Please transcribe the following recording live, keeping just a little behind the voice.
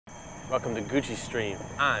Welcome to Gucci Stream.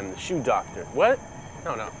 I'm the shoe doctor. What?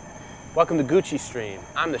 No. Welcome to Gucci Stream.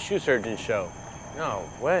 I'm the shoe surgeon show. No,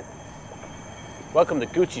 what? Welcome to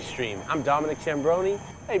Gucci Stream. I'm Dominic Ciambroni.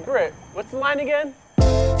 Hey, Britt, what's the line again?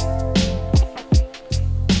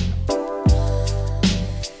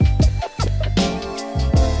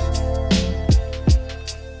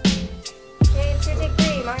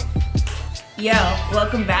 Yo,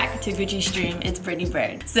 welcome back to Gucci Stream. It's Brittany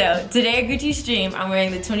Byrd. So today at Gucci Stream, I'm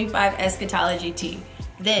wearing the 25 Eschatology tee.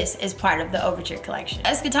 This is part of the Overture collection.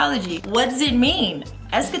 Eschatology, what does it mean?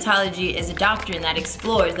 Eschatology is a doctrine that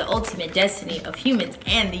explores the ultimate destiny of humans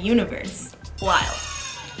and the universe. Wild.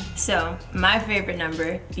 So my favorite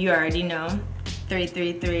number, you already know,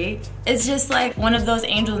 333. It's just like one of those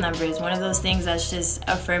angel numbers, one of those things that's just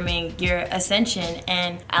affirming your ascension.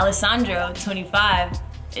 And Alessandro, 25,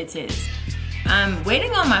 it's his. I'm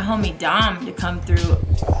waiting on my homie Dom to come through.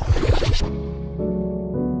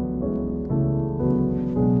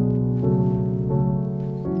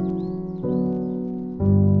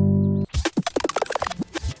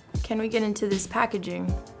 Can we get into this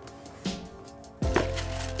packaging?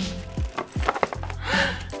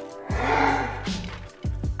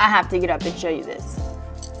 I have to get up and show you this.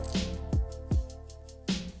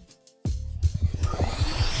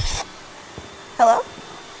 Hello?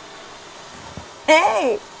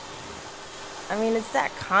 Hey! I mean, it's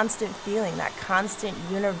that constant feeling, that constant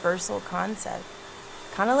universal concept.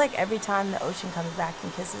 Kind of like every time the ocean comes back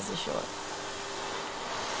and kisses the shore.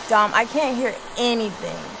 Dom, I can't hear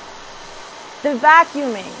anything. The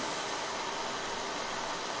vacuuming.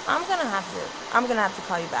 I'm gonna have to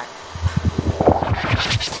call you back.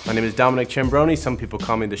 My name is Dominic Ciambroni. Some people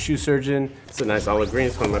call me the shoe surgeon. It's a nice olive green.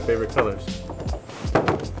 It's one of my favorite colors.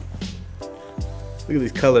 Look at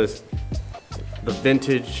these colors. The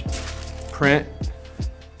vintage print.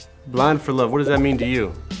 Blind for love, what does that mean to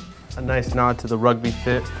you? A nice nod to the rugby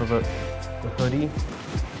fit of the hoodie.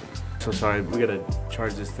 So sorry, we gotta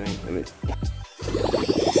charge this thing.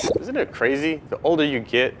 Isn't it crazy? The older you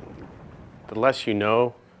get, the less you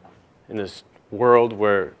know in this world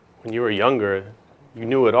where when you were younger, you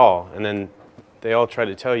knew it all. And then they all try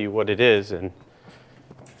to tell you what it is. And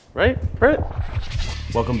right, Britt?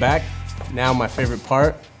 Welcome back. Now my favorite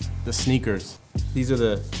part, the sneakers. These are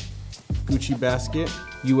the Gucci basket,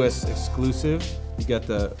 US exclusive. You got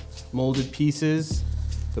the molded pieces,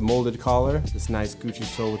 the molded collar, this nice Gucci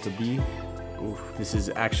sole with the B. Ooh, this is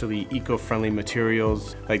actually eco-friendly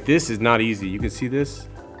materials. Like, this is not easy. You can see this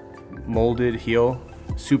molded heel,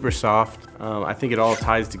 super soft. I think it all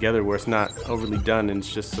ties together where it's not overly done and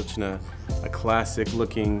it's just such a classic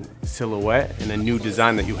looking silhouette and a new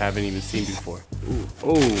design that you haven't even seen before. Ooh.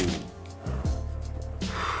 Oh.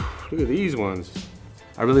 Look at these ones.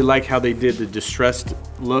 I really like how they did the distressed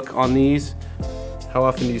look on these. How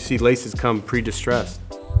often do you see laces come pre-distressed?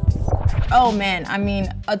 Oh man, I mean,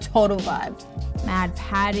 a total vibe. Mad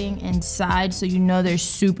padding inside so you know they're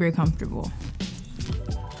super comfortable.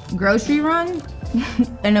 Grocery run?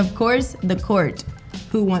 And of course, the court.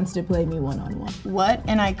 Who wants to play me one-on-one? What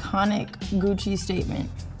an iconic Gucci statement.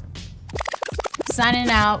 Signing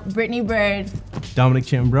out, Brittany Byrd. Dominic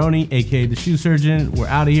Ciambroni, AKA the shoe surgeon. We're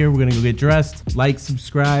out of here. We're gonna go get dressed. Like,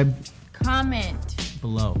 subscribe. Comment.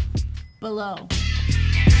 Below. Below.